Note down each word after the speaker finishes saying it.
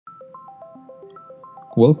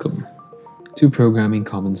Welcome to Programming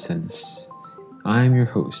Common Sense. I'm your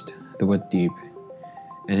host, The What Deep,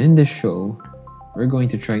 and in this show, we're going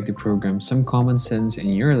to try to program some common sense in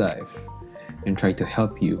your life and try to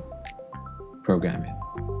help you program it.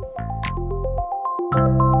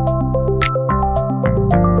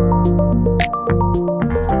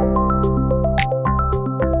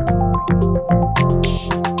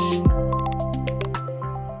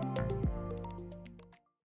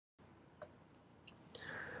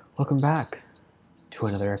 Welcome back to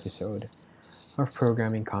another episode of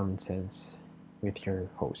Programming Common Sense with your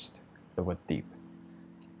host, The What Deep.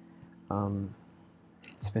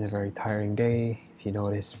 It's been a very tiring day. If you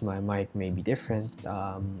notice, my mic may be different.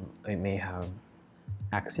 I may have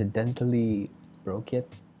accidentally broke it,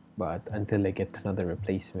 but until I get another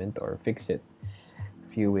replacement or fix it,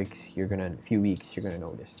 a few weeks you're gonna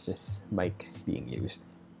notice this mic being used.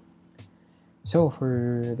 So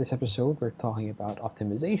for this episode, we're talking about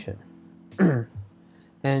optimization. And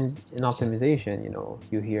in optimization,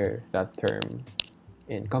 you hear that term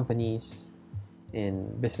in companies,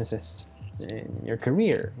 in businesses, in your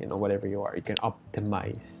career, whatever you are, you can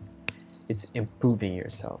optimize. It's improving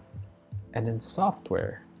yourself. And in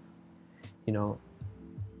software,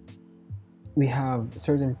 we have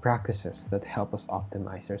certain practices that help us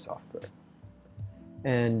optimize our software.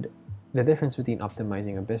 And the difference between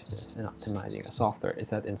optimizing a business and optimizing a software is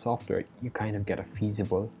that in software, you kind of get a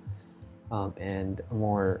feasible and a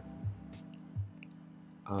more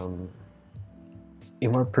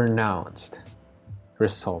pronounced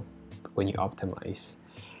result when you optimize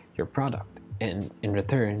your product, and in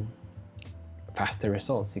return, faster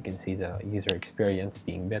results. You can see the user experience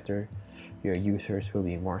being better, your users will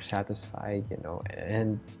be more satisfied,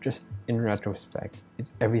 and just in retrospect,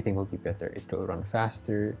 everything will be better. It will run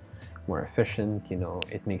faster, more efficient,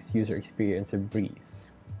 it makes user experience a breeze.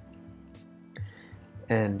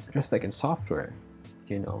 And just like in software,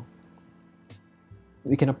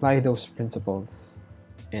 we can apply those principles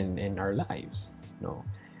in our lives,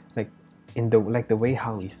 like the way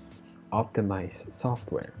how we optimize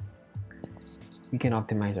software, we can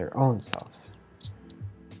optimize our own selves.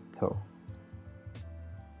 So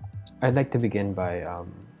I'd like to begin by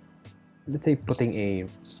let's say putting a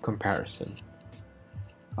comparison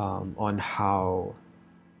on how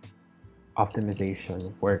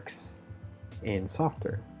optimization works in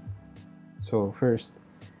software. So first,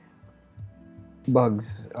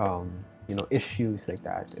 bugs, issues like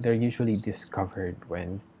that, they're usually discovered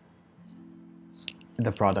when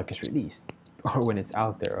the product is released or when it's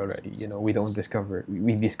out there already.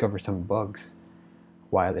 We discover some bugs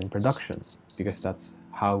while in production because that's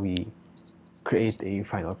how we create a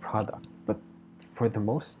final product. But for the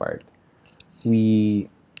most part, the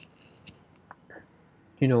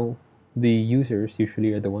users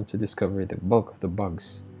usually are the ones to discover the bulk of the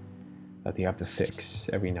bugs that you have to fix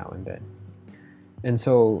every now and then. And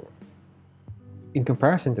so, in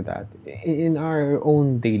comparison to that, in our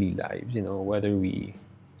own daily lives, whether we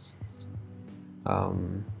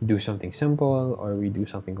do something simple or we do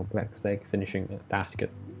something complex like finishing a task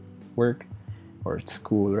at work or at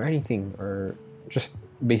school or anything, or just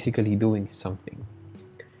basically doing something,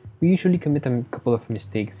 we usually commit a couple of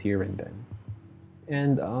mistakes here and then.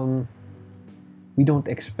 And we don't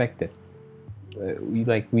expect it.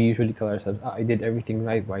 We usually tell ourselves, I did everything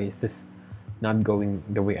right, why is this not going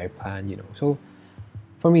the way I planned, So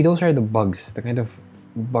for me, those are the bugs, the kind of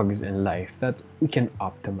bugs in life that we can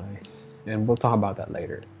optimize, and we'll talk about that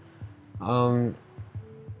later.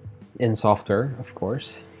 In software, of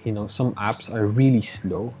course, some apps are really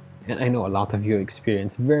slow, and I know a lot of you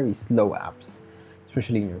experience very slow apps,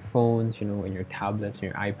 especially in your phones, in your tablets, in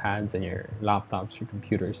your iPads, and your laptops, your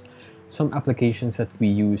computers. Some applications that we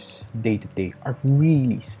use day to day are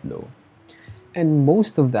really slow, and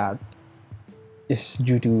most of that is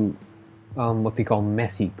due to what we call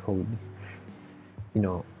messy code.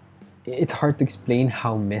 It's hard to explain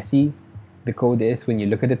how messy the code is when you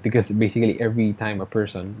look at it, because basically every time a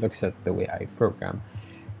person looks at the way I program,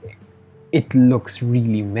 it looks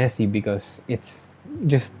really messy because it's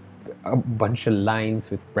just a bunch of lines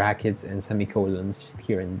with brackets and semicolons just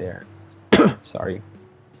here and there. Sorry.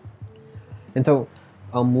 And so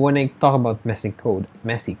when I talk about messy code,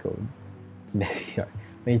 when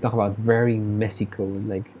you talk about very messy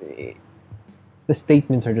code, the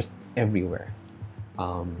statements are just everywhere.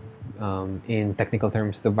 In technical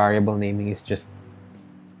terms, the variable naming is just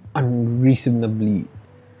unreasonably,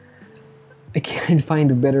 I can't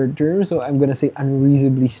find a better term, so I'm gonna say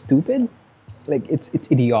unreasonably stupid. It's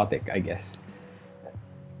idiotic, I guess.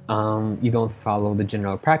 You don't follow the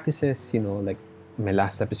general practices, my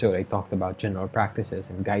last episode, I talked about general practices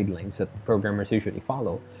and guidelines that programmers usually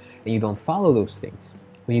follow, and you don't follow those things.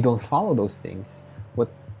 When you don't follow those things, what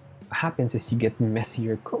happens is you get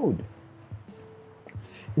messier code.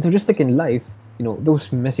 And so, just like in life,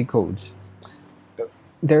 those messy codes,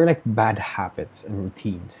 they're like bad habits and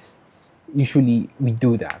routines. Usually, we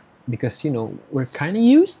do that because we're kind of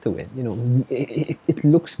used to it. It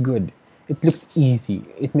looks good. It looks easy.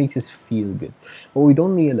 It makes us feel good. What we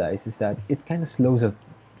don't realize is that it kind of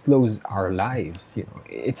slows our lives.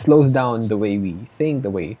 It slows down the way we think, the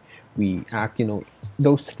way we act.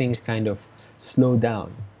 Those things kind of slow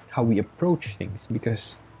down how we approach things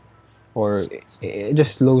because, or it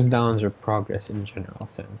just slows down our progress in general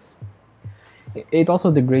sense. It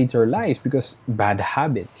also degrades our lives because bad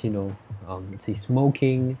habits, let's say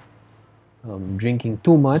smoking, drinking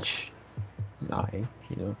too much, I,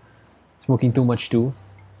 you know, smoking too much too,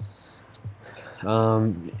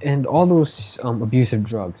 and all those abusive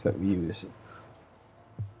drugs that we use.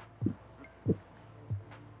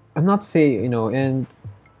 I'm not saying, and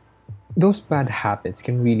those bad habits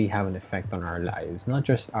can really have an effect on our lives, not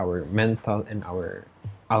just our mental and our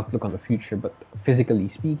outlook on the future, but physically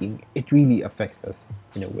speaking, it really affects us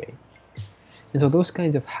in a way. And so those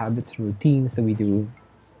kinds of habits and routines that we do,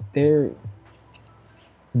 they're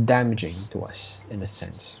damaging to us in a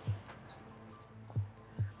sense.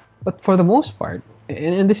 But for the most part,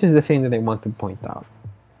 and this is the thing that I want to point out,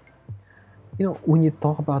 when you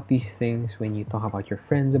talk about these things, when you talk about your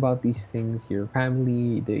friends about these things, your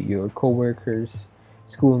family, your coworkers,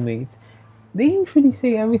 schoolmates, they usually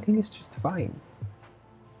say everything is just fine.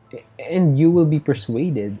 And you will be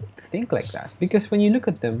persuaded to think like that because when you look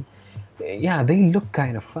at them, yeah, they look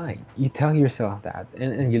kind of fine. You tell yourself that,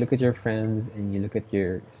 and you look at your friends and you look at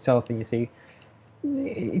yourself and you say,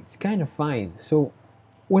 it's kind of fine. So,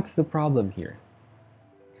 what's the problem here?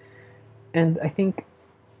 And I think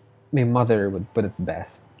my mother would put it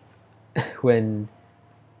best when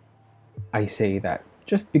I say that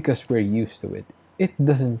just because we're used to it, it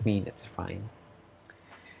doesn't mean it's fine.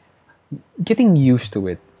 Getting used to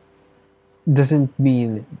it doesn't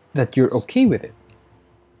mean that you're okay with it.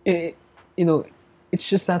 it you know, it's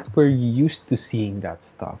just that we're used to seeing that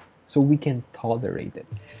stuff, so we can tolerate it.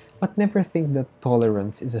 But never think that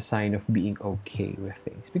tolerance is a sign of being okay with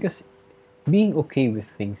things because being okay with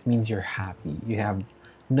things means you're happy. You have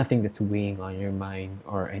nothing that's weighing on your mind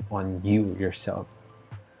or on you yourself.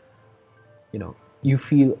 You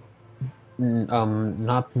feel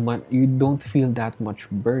not much. You don't feel that much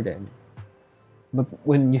burden. But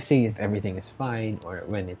when you say if everything is fine or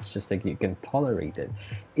when it's just like you can tolerate it,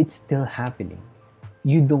 it's still happening.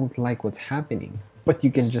 You don't like what's happening, but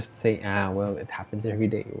you can just say, well, it happens every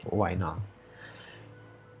day. Why not?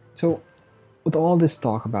 So with all this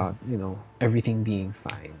talk about everything being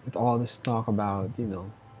fine, with all this talk about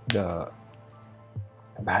the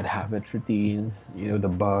bad habit routines, the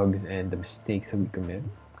bugs and the mistakes that we commit,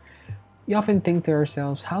 we often think to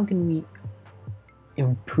ourselves, how can we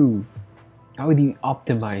improve, how do we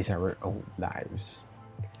optimize our own lives?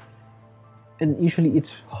 And usually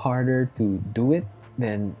it's harder to do it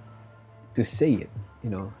than to say it.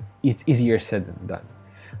 It's easier said than done.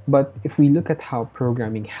 But if we look at how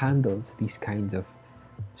programming handles these kinds of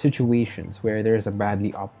situations where there's a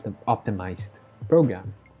badly optimized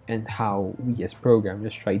program and how we as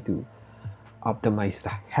programmers try to optimize the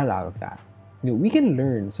hell out of that, we can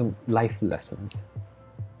learn some life lessons.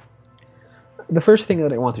 The first thing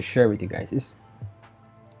that I want to share with you guys is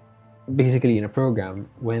basically in a program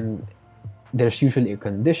when there's usually a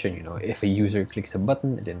condition, if a user clicks a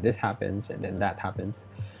button and then this happens and then that happens,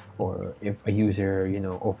 or if a user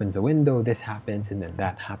opens a window, this happens and then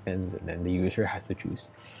that happens and then the user has to choose,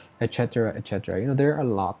 etc., etc. There are a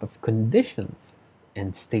lot of conditions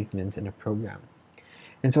and statements in a program.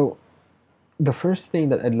 And so the first thing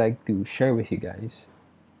that I'd like to share with you guys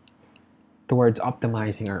towards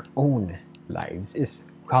optimizing our own lives is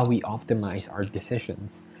how we optimize our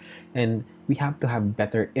decisions. And we have to have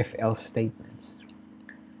better if else statements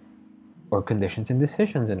or conditions and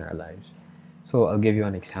decisions in our lives. So I'll give you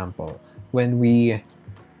an example. When we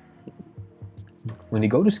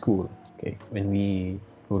go to school, okay, when we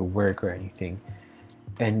go to work or anything,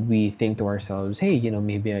 and we think to ourselves, hey,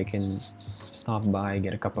 maybe I can stop by,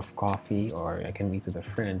 get a cup of coffee, or I can meet with a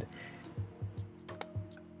friend.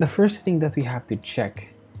 The first thing that we have to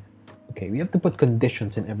check, okay, we have to put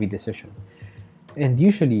conditions in every decision. And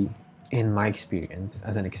usually, in my experience,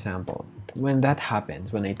 as an example, when that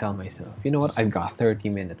happens, when I tell myself, you know what, I've got 30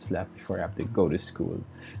 minutes left before I have to go to school,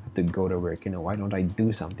 I have to go to work, why don't I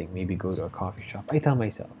do something? Maybe go to a coffee shop. I tell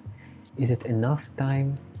myself, is it enough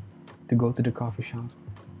time to go to the coffee shop?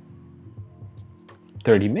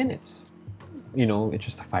 30 minutes. It's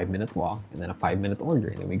just a 5-minute walk and then a 5-minute order,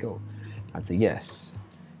 and then we go. I'd say yes.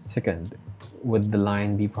 Second, would the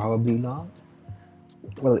line be probably long?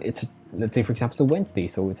 Well, let's say for example it's a Wednesday,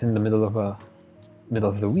 so it's in the middle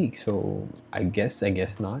of the week. So I guess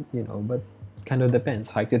not. But kind of depends.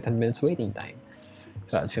 5 to 10 minutes waiting time.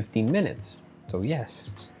 So that's 15 minutes. So yes.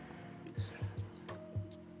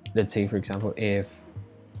 Let's say for example, if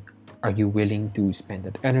are you willing to spend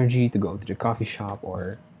that energy to go to the coffee shop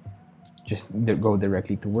or just go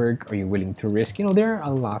directly to work? Are you willing to risk? There are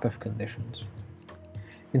a lot of conditions.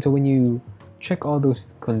 And so when you check all those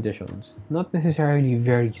conditions, not necessarily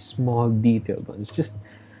very small detailed ones, just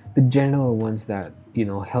the general ones that,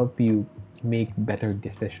 help you make better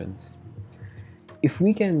decisions. If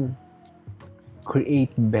we can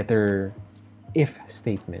create better if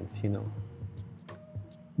statements,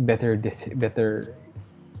 better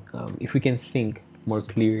if we can think more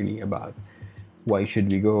clearly about why should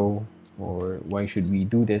we go or why should we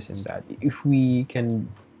do this and that, if we can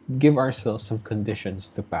give ourselves some conditions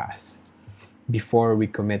to pass before we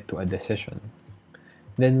commit to a decision,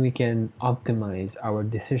 then we can optimize our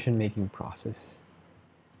decision making process.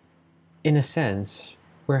 In a sense,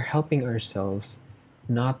 we're helping ourselves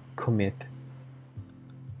not commit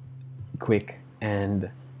quick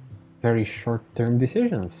and very short term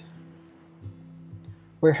decisions.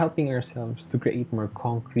 We're helping ourselves to create more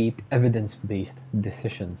concrete, evidence based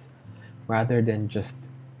decisions rather than just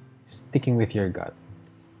sticking with your gut.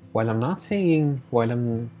 While I'm not saying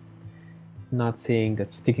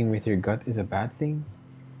that sticking with your gut is a bad thing,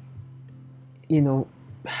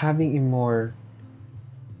 having a more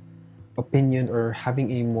opinion or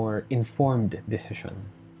having a more informed decision.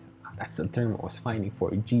 That's the term I was finding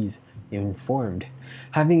for. Geez, informed.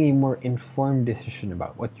 Having a more informed decision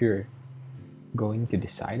about what you're going to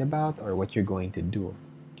decide about or what you're going to do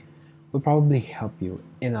will probably help you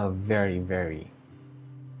in a very, very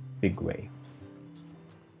big way.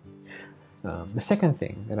 The second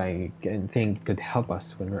thing that I can think could help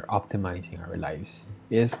us when we're optimizing our lives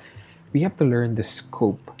is we have to learn the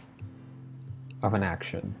scope of an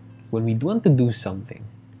action. When we want to do something,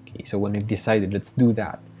 okay, so when we've decided let's do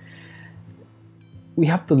that, we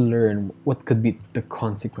have to learn what could be the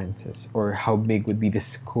consequences or how big would be the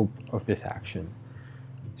scope of this action.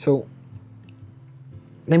 So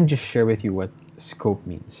let me just share with you what scope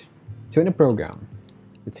means. So in a program,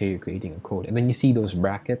 let's say you're creating a code and then you see those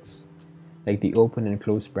brackets, like the open and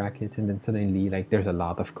close brackets, and then suddenly like there's a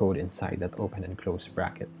lot of code inside that open and close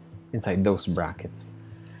brackets, inside those brackets.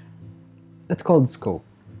 That's called scope.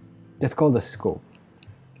 That's called the scope.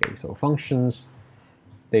 Okay, so functions,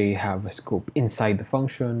 they have a scope inside the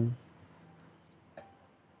function,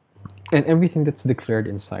 and everything that's declared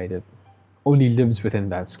inside it only lives within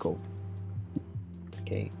that scope.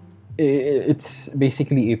 Okay, it's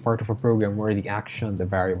basically a part of a program where the action, the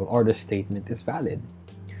variable, or the statement is valid.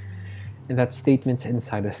 And that statements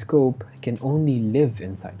inside a scope can only live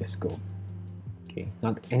inside the scope. Okay,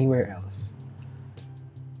 not anywhere else.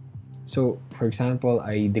 So, for example,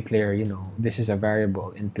 I declare, this is a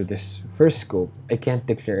variable into this first scope. I can't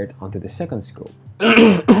declare it onto the second scope.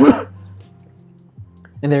 And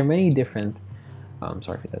there are many different,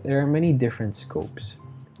 sorry for that. There are many different scopes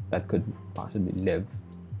that could possibly live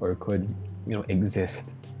or could, exist,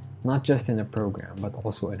 not just in a program, but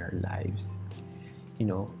also in our lives.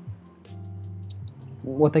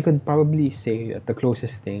 What I could probably say that the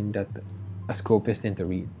closest thing that a scope is into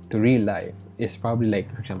real life is probably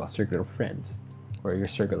like, for example, a circle of friends or your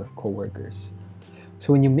circle of coworkers.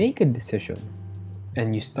 So when you make a decision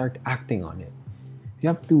and you start acting on it, you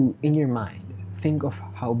have to, in your mind, think of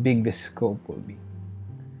how big the scope will be.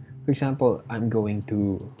 For example, I'm going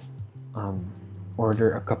to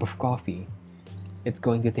order a cup of coffee. It's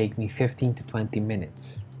going to take me 15 to 20 minutes.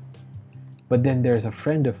 But then there's a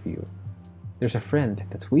friend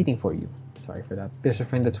that's waiting for you. Sorry for that. There's a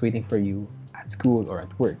friend that's waiting for you at school or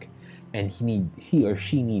at work, and he or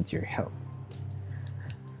she needs your help.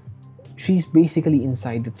 She's basically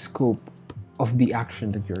inside that scope of the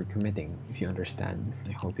action that you're committing, if you understand.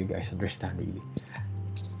 I hope you guys understand really.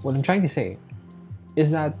 What I'm trying to say is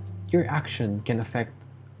that your action can affect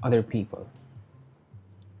other people.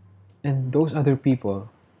 And those other people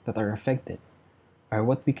that are affected are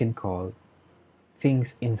what we can call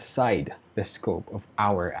things inside the scope of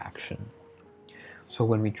our action. So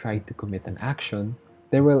when we try to commit an action,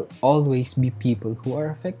 there will always be people who are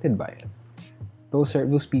affected by it.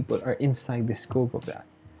 Those people are inside the scope of that.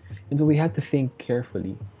 And so we have to think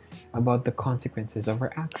carefully about the consequences of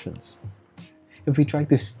our actions. If we try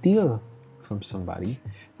to steal from somebody,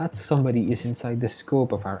 that somebody is inside the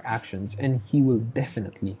scope of our actions, and he will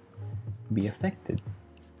definitely be affected.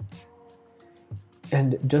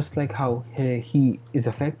 And just like how he is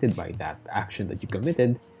affected by that action that you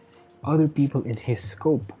committed, other people in his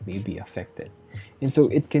scope may be affected. And so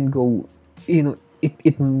it can go, it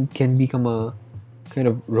can become a kind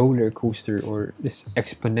of roller coaster, or this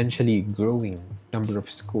exponentially growing number of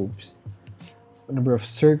scopes, a number of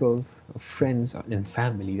circles of friends and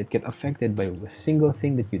family that get affected by a single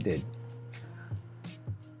thing that you did.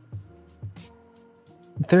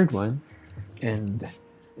 The third one, and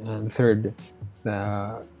third,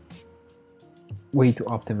 the way to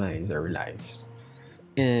optimize our lives.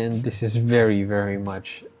 And this is very, very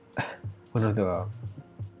much one of the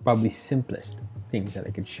probably simplest things that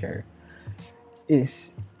I could share,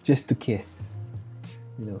 is just to kiss,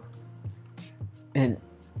 you know. And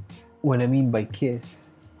what I mean by kiss,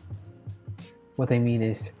 what I mean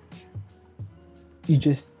is you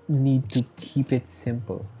just need to keep it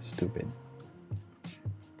simple, stupid.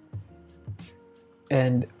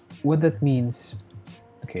 And what that means,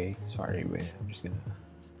 okay, sorry, wait, I'm just gonna,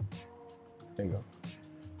 there you go.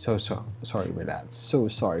 So sorry for that. So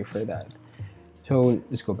sorry for that. So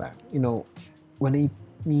let's go back. When I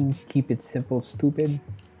mean keep it simple, stupid,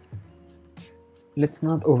 let's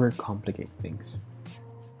not overcomplicate things.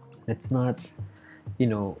 Let's not, you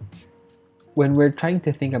know, when we're trying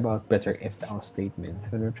to think about better if else statements,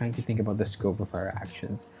 when we're trying to think about the scope of our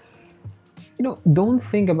actions, don't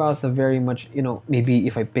think about the very much, maybe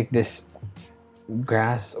if I pick this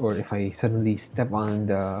grass, or if I suddenly step on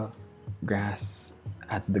the grass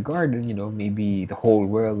at the garden, maybe the whole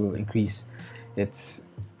world will increase its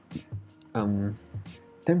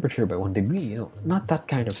temperature by 1 degree, not that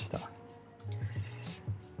kind of stuff.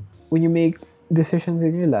 When you make decisions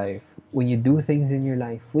in your life, when you do things in your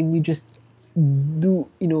life, when you just do,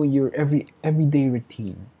 your everyday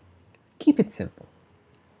routine, keep it simple.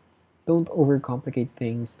 Don't overcomplicate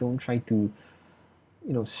things. Don't try to,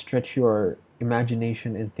 stretch your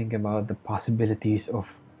imagination and think about the possibilities of,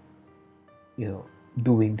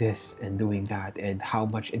 doing this and doing that, and how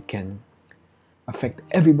much it can affect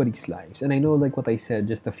everybody's lives. And I know, like what I said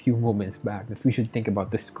just a few moments back, that we should think about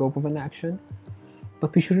the scope of an action,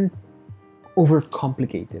 but we shouldn't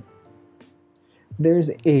overcomplicate it. There's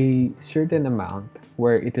a certain amount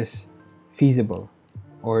where it is feasible,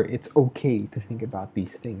 or it's okay to think about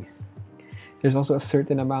these things. There's also a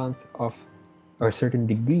certain amount of, or a certain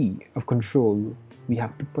degree of control we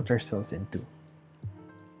have to put ourselves into.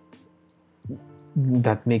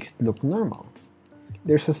 That makes it look normal.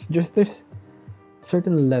 There's just this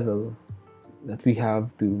certain level that we have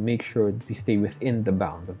to make sure that we stay within the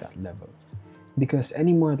bounds of that level. Because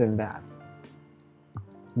any more than that,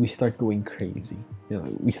 we start going crazy.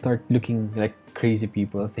 We start looking like crazy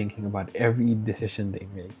people, thinking about every decision they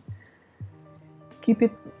make. Keep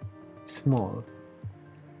it small.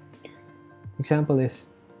 Example is,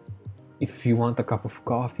 if you want a cup of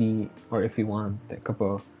coffee, or if you want a cup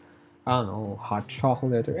of, I don't know, hot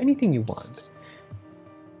chocolate, or anything you want,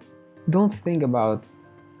 don't think about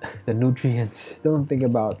the nutrients. Don't think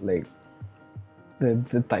about like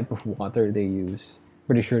the type of water they use.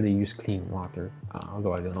 Pretty sure they use clean water,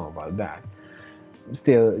 although I don't know about that.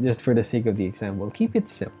 Still, just for the sake of the example, keep it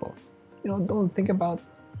simple. Don't think about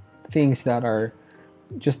things that are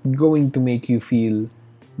just going to make you feel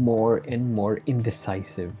more and more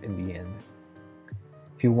indecisive in the end.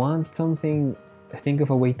 If you want something, think of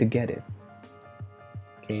a way to get it.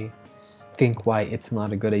 Okay? Think why it's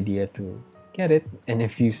not a good idea to get it. And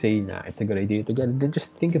if you say, nah, it's a good idea to get it, then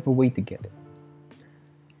just think of a way to get it.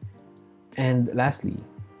 And lastly,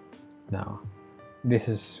 now, this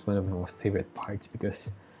is one of my most favorite parts, because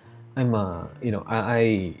I'm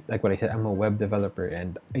I like what I said, I'm a web developer,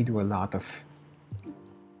 and I do a lot of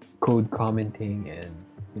code commenting, and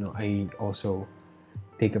I also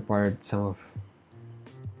take apart some of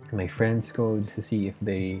my friends' codes to see if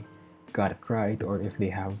they got it right, or if they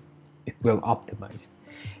have it well optimized.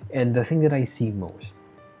 And the thing that I see most,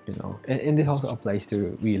 and this also applies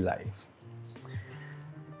to real life,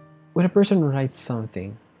 when a person writes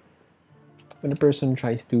something, when a person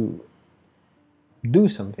tries to do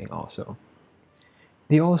something, also,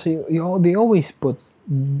 they always put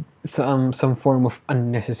some form of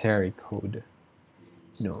unnecessary code,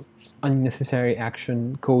 unnecessary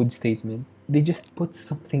action code statement. They just put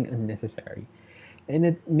something unnecessary, and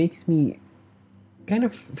it makes me kind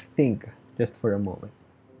of think just for a moment,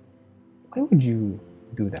 why would you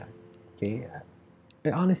do that? Okay,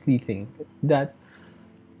 I honestly think that,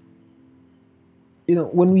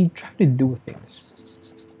 when we try to do things,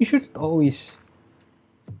 you should always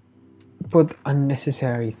put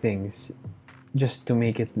unnecessary things just to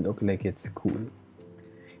make it look like it's cool.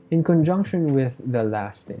 In conjunction with the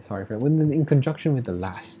last sta- sorry for in conjunction with the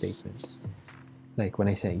last statement, like when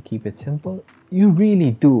I say keep it simple, you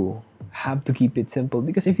really do have to keep it simple,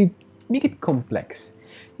 because if you make it complex,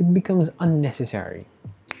 it becomes unnecessary.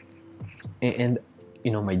 And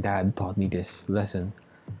my dad taught me this lesson,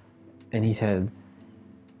 and he said,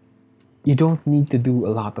 you don't need to do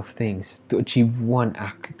a lot of things to achieve one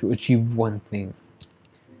act, to achieve one thing.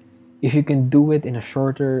 If you can do it in a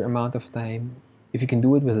shorter amount of time, if you can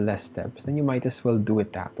do it with less steps, then you might as well do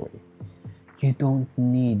it that way. You don't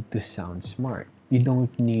need to sound smart. You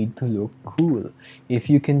don't need to look cool. If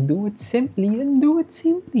you can do it simply, then do it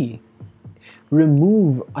simply.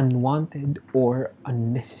 Remove unwanted or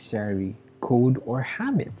unnecessary code or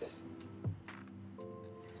habits.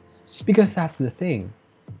 Because that's the thing.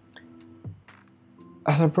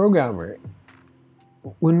 As a programmer,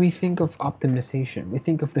 when we think of optimization, we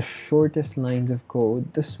think of the shortest lines of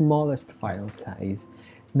code, the smallest file size,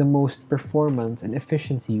 the most performance and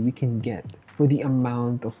efficiency we can get for the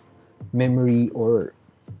amount of memory or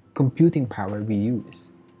computing power we use.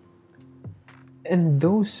 And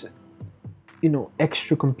those,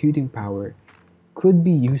 extra computing power could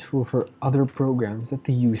be useful for other programs that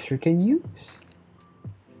the user can use.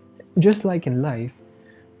 Just like in life,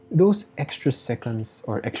 those extra seconds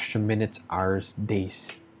or extra minutes, hours, days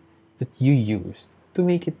that you used to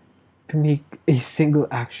make a single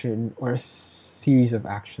action or a series of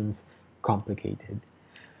actions complicated.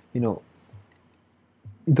 You know,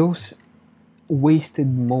 those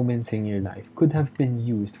wasted moments in your life could have been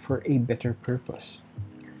used for a better purpose.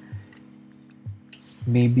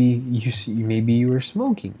 Maybe you were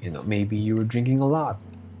smoking, maybe you were drinking a lot.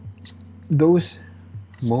 Those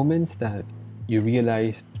moments that you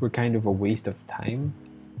realized were kind of a waste of time,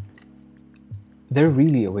 they're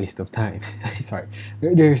really a waste of time. Sorry,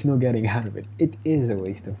 there's no getting out of it. It is a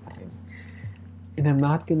waste of time. And I'm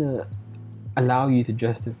not gonna allow you to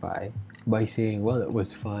justify by saying, well, it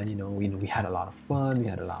was fun, we had a lot of fun, we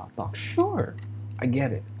had a lot of talk. Sure, I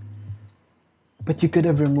get it. But you could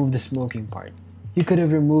have removed the smoking part. You could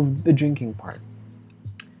have removed the drinking part.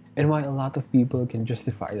 And while a lot of people can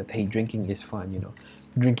justify that, hey, drinking is fun,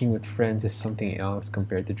 drinking with friends is something else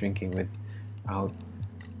compared to drinking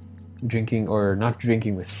or not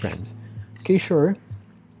drinking with friends. Okay, sure,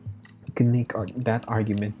 you can make that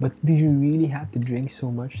argument, but do you really have to drink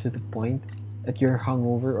so much to the point that you're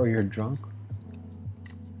hungover or you're drunk?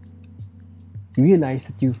 You realize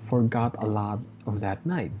that you forgot a lot of that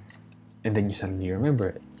night, and then you suddenly remember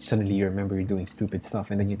it. Suddenly you remember you're doing stupid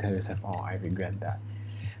stuff, and then you tell yourself, oh, I regret that.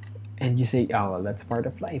 And you say, oh, well, that's part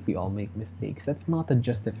of life. We all make mistakes. That's not a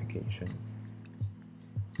justification.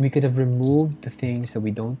 We could have removed the things that we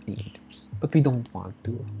don't need, but we don't want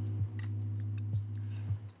to.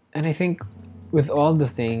 And I think with all the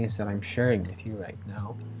things that I'm sharing with you right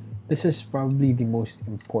now, this is probably the most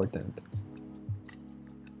important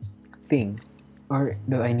thing or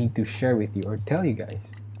that I need to share with you or tell you guys,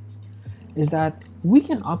 is that we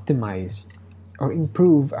can optimize or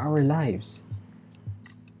improve our lives.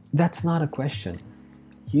 That's not a question.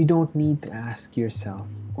 You don't need to ask yourself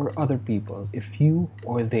or other people if you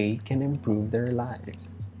or they can improve their lives,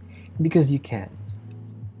 because you can.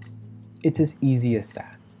 It's as easy as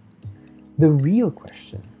that. The real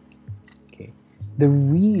question, okay, the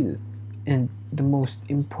real and the most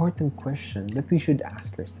important question that we should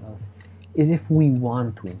ask ourselves is if we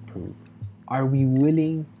want to improve. Are we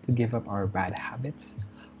willing to give up our bad habits?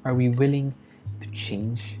 Are we willing to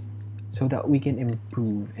change so that we can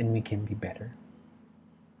improve and we can be better?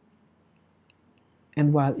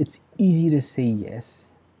 And while it's easy to say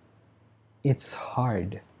yes, it's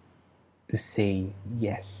hard to say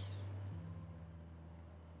yes.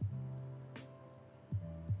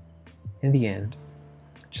 In the end,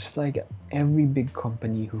 just like every big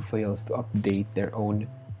company who fails to update their own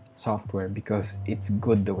software because it's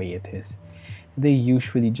good the way it is, they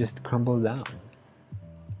usually just crumble down.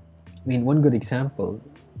 I mean, one good example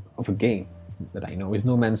of a game that I know is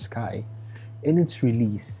No Man's Sky. In its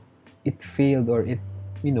release, it failed, or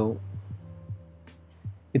you know,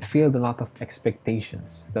 it failed a lot of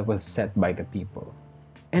expectations that was set by the people.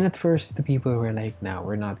 And at first, the people were like, nah,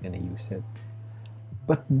 we're not gonna use it.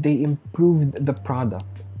 But they improved the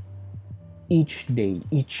product each day,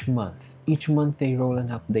 each month. Each month they roll an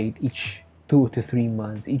update, each 2 to 3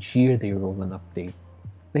 months, each year they roll an update.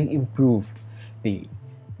 They improve. They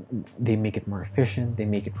they make it more efficient, they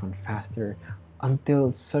make it run faster,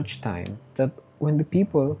 until such time that when the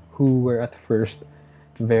people who were at first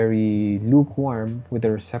very lukewarm with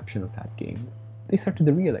the reception of that game, they started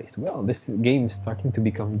to realize, well, this game is starting to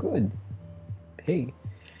become good. Hey.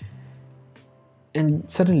 And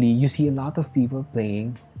suddenly you see a lot of people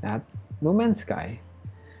playing that No Man's Sky.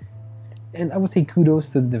 And I would say kudos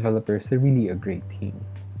to the developers. They're really a great team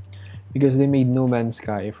because they made No Man's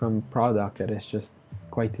Sky from a product that is just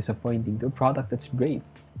quite disappointing to a product that's great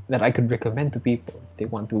that I could recommend to people if they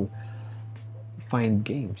want to find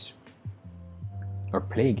games or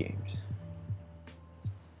play games.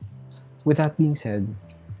 With that being said,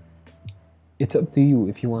 it's up to you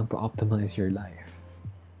if you want to optimize your life.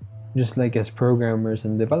 Just like as programmers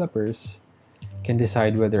and developers can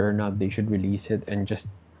decide whether or not they should release it and just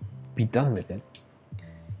be done with it,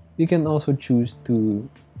 you can also choose to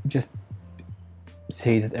just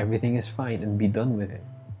say that everything is fine and be done with it.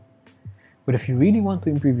 But if you really want to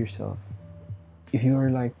improve yourself, if you are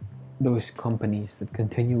like those companies that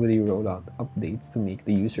continually roll out updates to make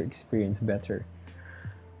the user experience better,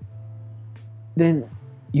 then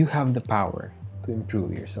you have the power to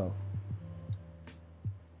improve yourself.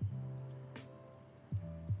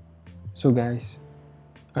 So, guys,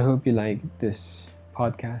 I hope you like this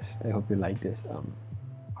podcast. I hope you like this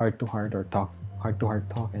heart to heart or talk, heart to heart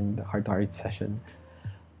talk, and heart to heart session.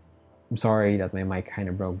 I'm sorry that my mic kind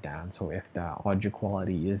of broke down, so if the audio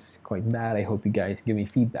quality is quite bad, I hope you guys give me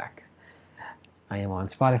feedback. I am on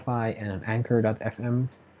Spotify and on Anchor.fm.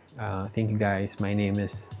 Thank you guys. My name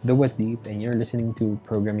is The Wet Deep, and you're listening to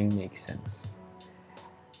Programming Makes Sense.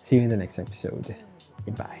 See you in the next episode.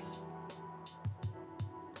 Goodbye.